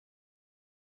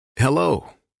Hello.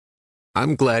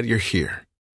 I'm glad you're here.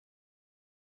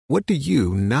 What do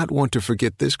you not want to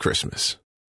forget this Christmas?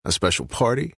 A special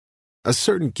party? A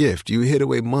certain gift you hid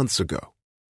away months ago?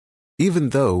 Even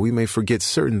though we may forget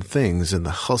certain things in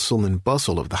the hustle and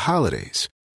bustle of the holidays,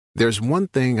 there's one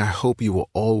thing I hope you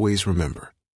will always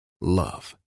remember: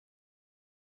 love.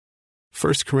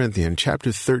 1 Corinthians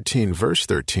chapter 13, verse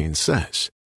 13 says,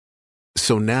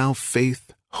 "So now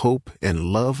faith, hope,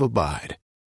 and love abide,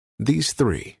 these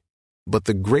three, but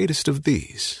the greatest of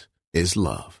these is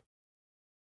love."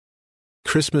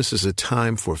 Christmas is a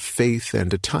time for faith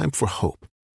and a time for hope,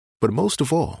 but most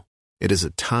of all, it is a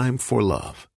time for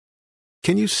love.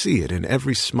 Can you see it in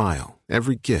every smile,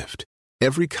 every gift,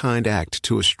 every kind act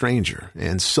to a stranger,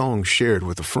 and song shared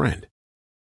with a friend?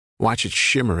 Watch it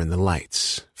shimmer in the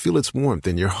lights, feel its warmth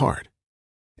in your heart,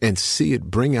 and see it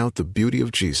bring out the beauty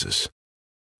of Jesus.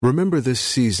 Remember this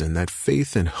season that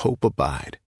faith and hope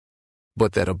abide,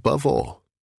 but that above all,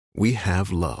 we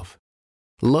have love.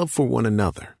 Love for one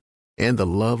another, and the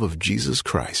love of Jesus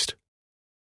Christ.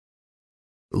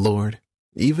 Lord,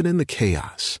 even in the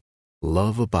chaos,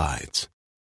 love abides.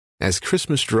 As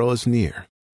Christmas draws near,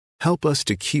 help us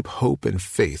to keep hope and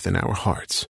faith in our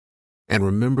hearts. And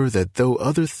remember that though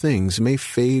other things may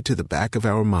fade to the back of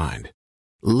our mind,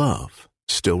 love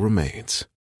still remains.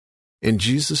 In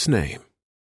Jesus' name,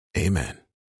 amen.